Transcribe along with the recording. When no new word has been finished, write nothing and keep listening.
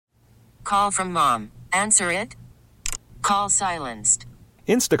call from mom. Answer it. Call silenced.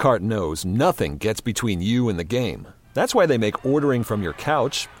 Instacart knows nothing gets between you and the game. That's why they make ordering from your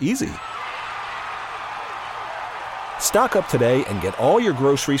couch easy. Stock up today and get all your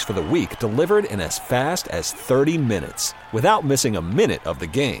groceries for the week delivered in as fast as 30 minutes without missing a minute of the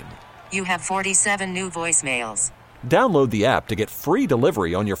game. You have 47 new voicemails. Download the app to get free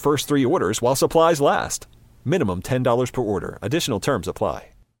delivery on your first 3 orders while supplies last. Minimum $10 per order. Additional terms apply.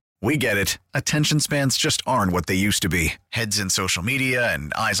 We get it. Attention spans just aren't what they used to be. Heads in social media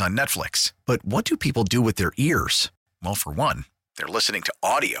and eyes on Netflix. But what do people do with their ears? Well, for one, they're listening to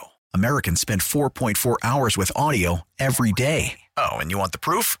audio. Americans spend 4.4 hours with audio every day. Oh, and you want the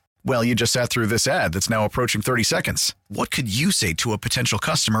proof? Well, you just sat through this ad that's now approaching 30 seconds. What could you say to a potential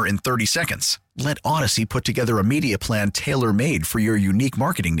customer in 30 seconds? Let Odyssey put together a media plan tailor-made for your unique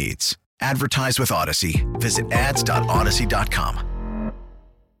marketing needs. Advertise with Odyssey. Visit ads.odyssey.com.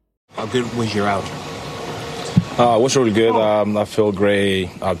 How good was your out? It was really good. I feel great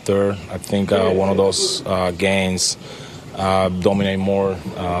out there. I think one of those games dominate more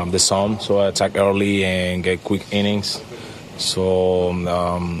the zone, so I attack early and get quick innings. So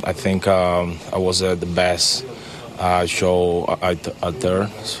I think I was the best show out there.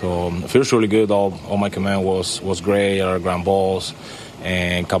 So it feels really good. All my command was great. Ground balls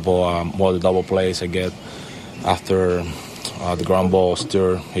and a couple more double plays I get after the ground ball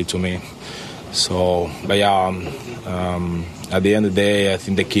still hit to me. So, but yeah, at the end of the day, I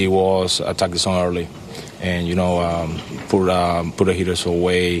think the key was attack the zone early, and put the hitters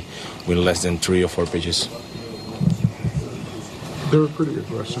away with less than 3 or 4 pitches. They're a pretty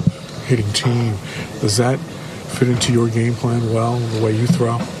aggressive hitting team. Does that fit into your game plan well, the way you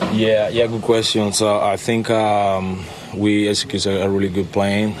throw? Yeah, good question. So I think we execute a really good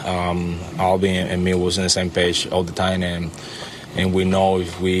plan. Albie and me was on the same page all the time, and we know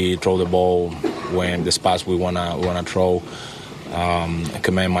if we throw the ball when the spots we wanna throw,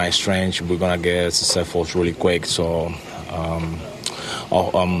 command my strength, we're gonna get successful really quick. So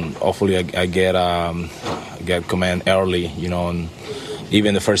hopefully I get command early, and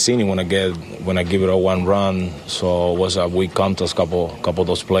even the first inning when I give it a 1 run, so it was a weak contest, couple of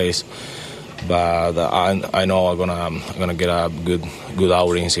those plays. But I know I'm gonna get a good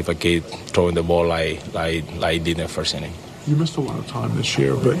outings if I keep throwing the ball like I did in the first inning. You missed a lot of time this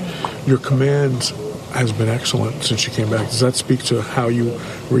year, but your command has been excellent since you came back. Does that speak to how you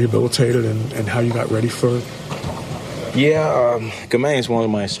rehabilitated and how you got ready for it? Yeah, command is one of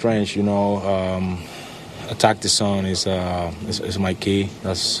my strengths. Attack the zone is my key.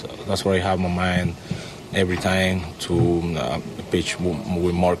 That's where I have my mind every time to pitch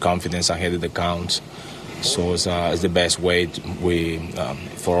with more confidence ahead of the counts. So it's the best way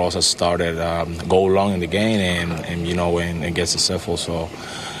for us to start go long in the game and get successful. So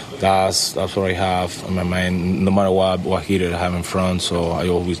that's what I have in my mind. No matter what hitter I have in front, so I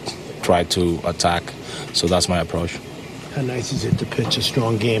always try to attack. So that's my approach. How nice is it to pitch a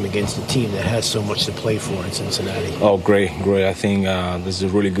strong game against a team that has so much to play for in Cincinnati? Oh, great. I think this is a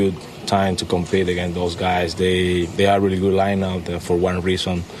really good time to compete against those guys. They are really good lineup for one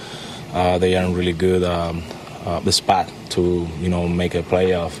reason. They are in really good the spot to make a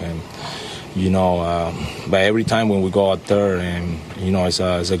playoff, and but every time when we go out there, and it's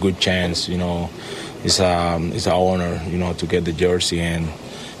a good chance. It's an honor to get the jersey and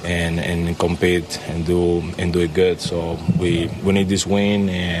compete and do it good. So we need this win,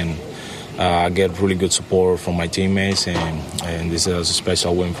 and I get really good support from my teammates, and this is a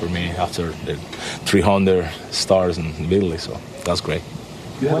special win for me after the 300 stars in the Big League. So that's great.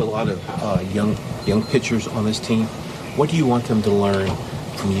 You have a lot of young pitchers on this team. What do you want them to learn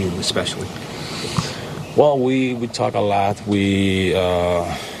from you, especially? Well, we talk a lot. We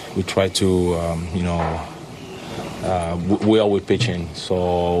try to we always pitching,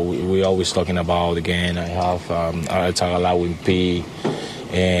 so we always talking about the game. I talk a lot with P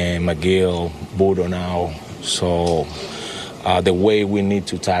and McGill, Budo now. So the way we need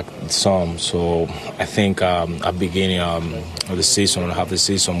to attack some. So I think at beginning of the season, half the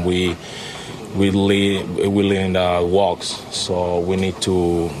season, we lead in the walks. So we need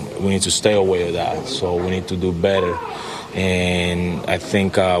to stay away with that. So we need to do better. And I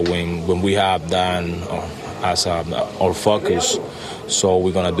think when we have done as our focus, so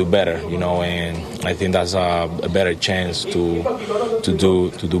we're gonna do better, and I think that's a better chance to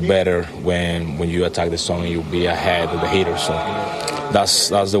do better when you attack the zone, you'll be ahead of the hitter. So that's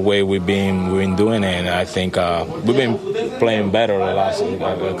the way we've been doing it, and I think we've been playing better the last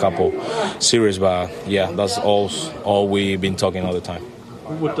couple series. But yeah, that's all we've been talking all the time.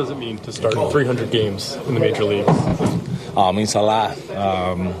 What does it mean to start 300 games in the major leagues? Means a lot.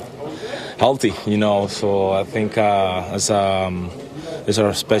 Healthy, so I think it's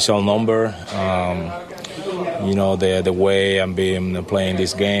a special number. The way I'm playing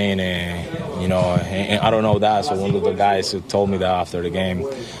this game, and I don't know that. So one of the guys who told me that after the game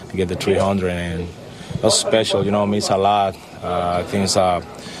to get the 300, and that's special. It means a lot. I think it's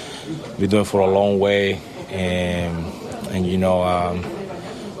been doing for a long way, and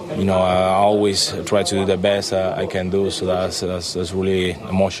I always try to do the best I can do. So that's really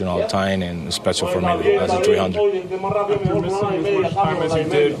emotional time and special for me. That's a 300. After missing as much time as you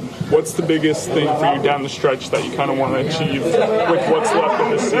did, what's the biggest thing for you down the stretch that you kind of want to achieve with what's left of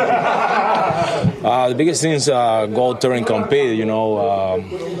this season? The biggest thing is go out there and compete.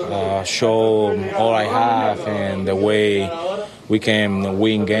 Show all I have and the way we can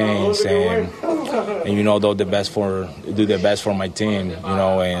win games and do the best for my team,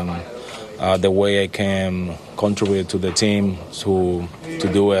 and the way I can contribute to the team to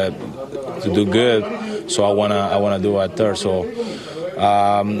do good. So I wanna do it there. So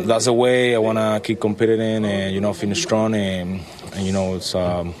that's the way I wanna keep competing and finish strong and it's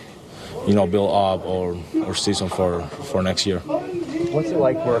build up our season for next year. What's it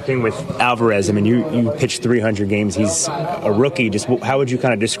like working with Alvarez? I mean, you pitched 300 games. He's a rookie. Just how would you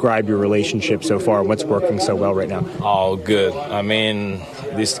kind of describe your relationship so far? What's working so well right now? Oh, good. I mean,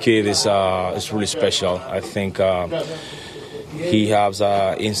 this kid is really special. I think he has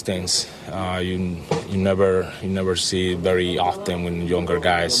instincts. You never see very often with younger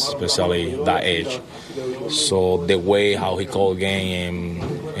guys, especially that age. So the way how he called game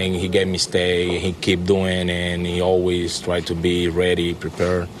and he get mistake, he keep doing, and he always try to be ready,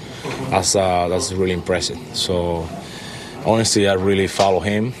 prepared. That's really impressive. So honestly, I really follow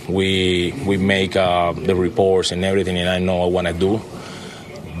him. We make the reports and everything, and I know what I do.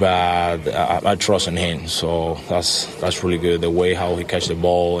 But I trust in him, so that's really good. The way how he catch the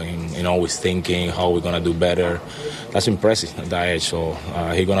ball and always thinking how we're gonna do better, that's impressive at that age. So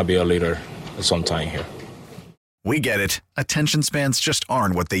he's gonna be a leader sometime here. We get it. Attention spans just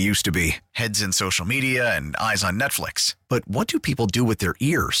aren't what they used to be. Heads in social media and eyes on Netflix. But what do people do with their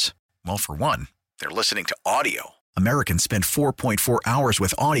ears? Well, for one, they're listening to audio. Americans spend 4.4 hours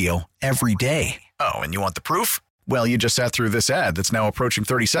with audio every day. Oh, and you want the proof? Well, you just sat through this ad that's now approaching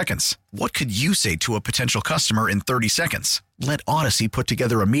 30 seconds. What could you say to a potential customer in 30 seconds? Let Odyssey put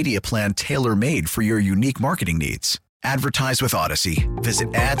together a media plan tailor-made for your unique marketing needs. Advertise with Odyssey.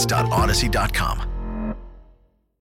 Visit ads.odyssey.com.